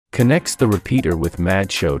Connects the repeater with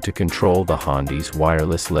MAD show to control the Hondys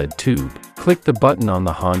wireless LED tube. Click the button on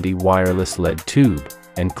the Hondy wireless LED tube,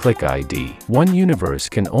 and click ID. One universe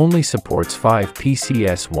can only supports 5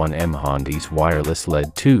 PCS1M Hondys wireless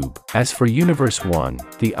LED tube. As for universe 1,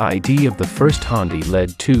 the ID of the first Hondy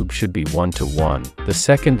LED tube should be 1 to 1, the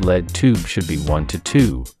second LED tube should be 1 to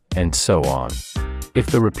 2, and so on. If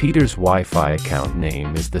the repeater's Wi-Fi account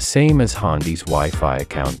name is the same as Hondy's Wi-Fi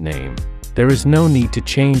account name, there is no need to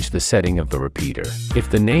change the setting of the repeater. If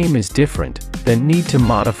the name is different, then need to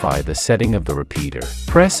modify the setting of the repeater.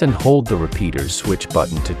 Press and hold the repeater's switch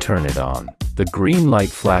button to turn it on. The green light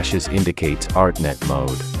flashes indicates ARTNET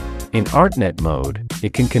mode. In ARTNET mode,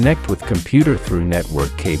 it can connect with computer through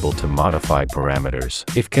network cable to modify parameters.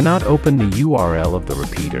 If cannot open the URL of the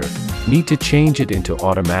repeater, need to change it into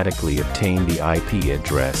automatically obtain the IP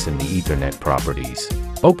address and the Ethernet properties.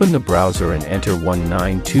 Open the browser and enter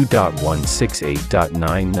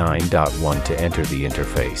 192.168.99.1 to enter the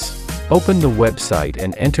interface. Open the website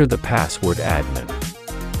and enter the password admin.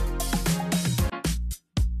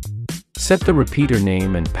 Set the repeater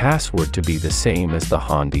name and password to be the same as the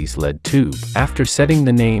Hondy's LED tube. After setting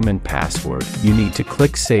the name and password, you need to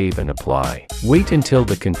click Save and Apply. Wait until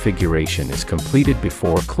the configuration is completed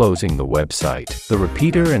before closing the website. The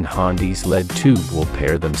repeater and Hondy's LED tube will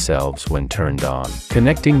pair themselves when turned on,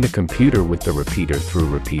 connecting the computer with the repeater through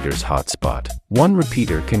repeater's hotspot. One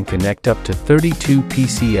repeater can connect up to 32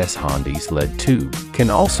 PCS Hondy's LED tube, can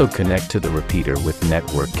also connect to the repeater with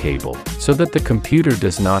network cable, so that the computer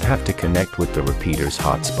does not have to connect with the repeater's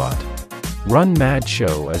hotspot. Run MAD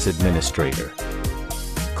show as administrator.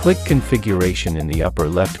 Click Configuration in the upper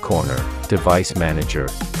left corner, Device Manager,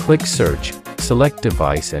 click Search, select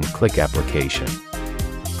Device and click Application.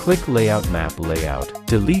 Click Layout Map Layout,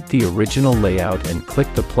 delete the original layout and click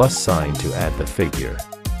the plus sign to add the figure.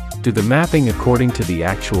 Do the mapping according to the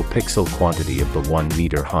actual pixel quantity of the 1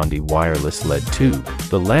 meter Hondy wireless LED tube.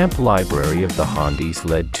 The lamp library of the Hondy's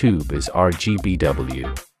LED tube is RGBW.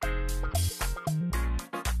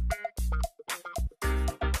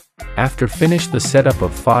 After finish the setup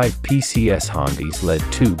of 5 PCS Hondy's LED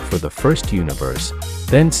tube for the first universe,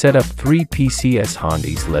 then set up 3 PCS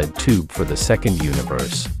Hondy's LED tube for the second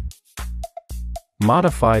universe.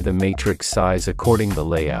 Modify the matrix size according the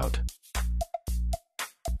layout.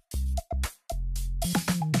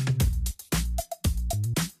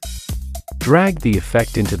 Drag the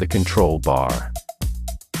effect into the control bar.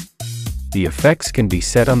 The effects can be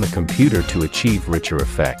set on the computer to achieve richer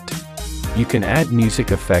effect. You can add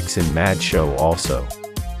music effects in MAD show also.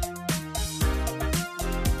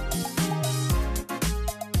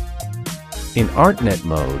 In ARTNET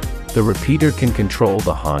mode, the repeater can control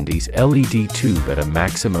the Hondy's LED tube at a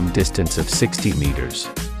maximum distance of 60 meters.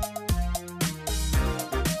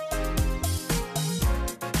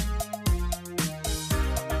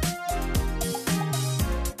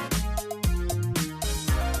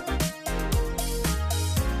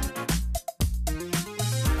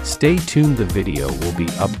 Stay tuned, the video will be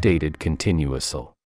updated continuously.